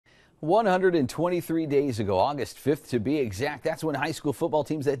123 days ago, August 5th to be exact, that's when high school football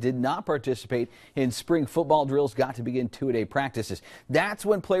teams that did not participate in spring football drills got to begin two-a-day practices. That's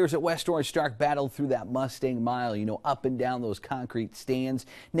when players at West Orange Stark battled through that Mustang Mile, up and down those concrete stands.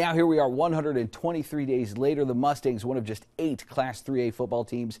 Now here we are 123 days later. The Mustangs, one of just 8 Class 3A football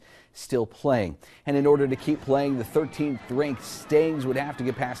teams still playing. And in order to keep playing, the 13th ranked Stangs would have to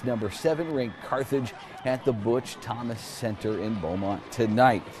get past number 7 ranked Carthage at the Butch Thomas Center in Beaumont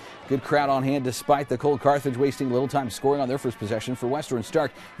tonight. Good crowd on hand despite the cold. Carthage wasting little time scoring on their first possession. For West Orange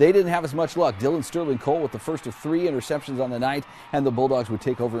Stark, they didn't have as much luck. Dylan Sterling Cole with the first of 3 interceptions on the night, and the Bulldogs would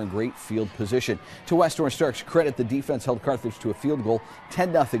take over in great field position. To West Orange Stark's credit, the defense held Carthage to a field goal.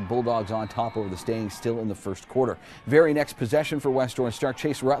 10-0 Bulldogs on top over the Stangs still in the first quarter. Very next possession for West Orange Stark.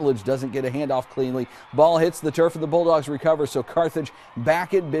 Chase Rutledge doesn't get a handoff cleanly. Ball hits the turf and the Bulldogs recover, so Carthage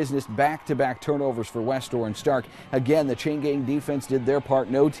back in business. Back-to-back turnovers for West Orange Stark. Again, the chain gang defense did their part.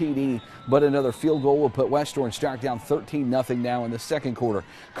 No TD, but another field goal will put West Orange Stark down 13-0 now in the second quarter.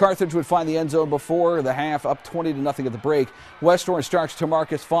 Carthage would find the end zone before the half, up 20-0 at the break. West Orange Stark's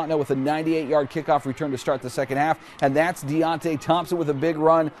Tamarcus Fontenot with a 98-yard kickoff return to start the second half, and that's Deontay Thompson with a big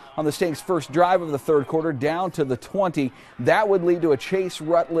run on the Stangs' first drive of the third quarter down to the 20. That would lead to a Chase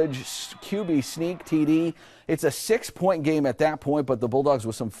Rutledge QB sneak TD. It's a 6-point game at that point, but the Bulldogs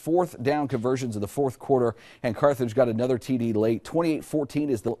with some fourth down conversions in the fourth quarter, and Carthage got another TD late. 28-14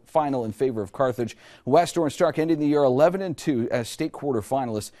 is the final in favor of Carthage. West Orange Stark ending the year 11-2 as state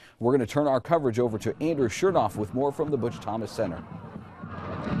quarterfinalists. We're going to turn our coverage over to Andrew Schernoff with more from the Butch Thomas Center.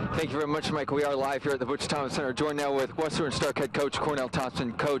 Thank you very much, Mike. We are live here at the Butch Thomas Center, joined now with West Orange Stark head coach Cornell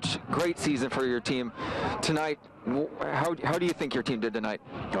Thompson. Coach, great season for your team tonight. How do you think your team did tonight?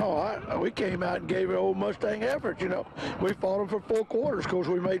 We came out and gave an old Mustang effort. We fought them for 4 quarters. Of course,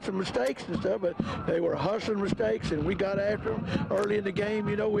 we made some mistakes and stuff, but they were hustling mistakes, and we got after them early in the game.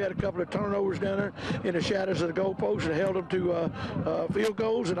 We had a couple of turnovers down there in the shadows of the goalposts and held them to field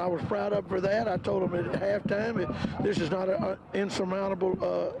goals, and I was proud of them for that. I told them at halftime, this is not an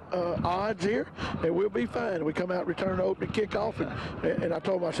insurmountable odds here, and we'll be fine. We come out, return the opening kickoff, and I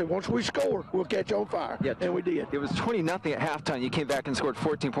told them, I said, once we score, we'll catch on fire, and we did. It was 20-0 at halftime. You came back and scored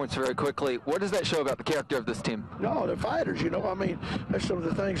 14 points very quickly. What does that show about the character of this team? No, they're fighters, That's some of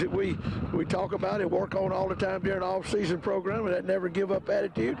the things that we talk about and work on all the time during the off-season program, and that never give up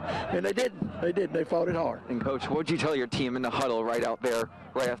attitude. And they didn't. They didn't. They fought it hard. And, Coach, what would you tell your team in the huddle right out there,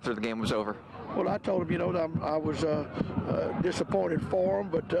 right after the game was over? Well, I told them, I was disappointed for them,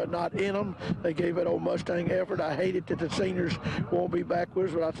 but not in them. They gave that old Mustang effort. I hate it that the seniors won't be back with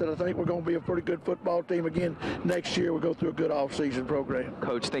us, but I said I think we're going to be a pretty good football team again next year. We'll go through a good off-season program.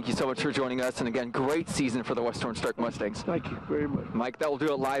 Coach, thank you so much for joining us, and again, great season for the West Orange Stark Mustangs. Thank you very much. Mike, that will do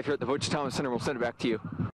it live here at the Butch Thomas Center. We'll send it back to you.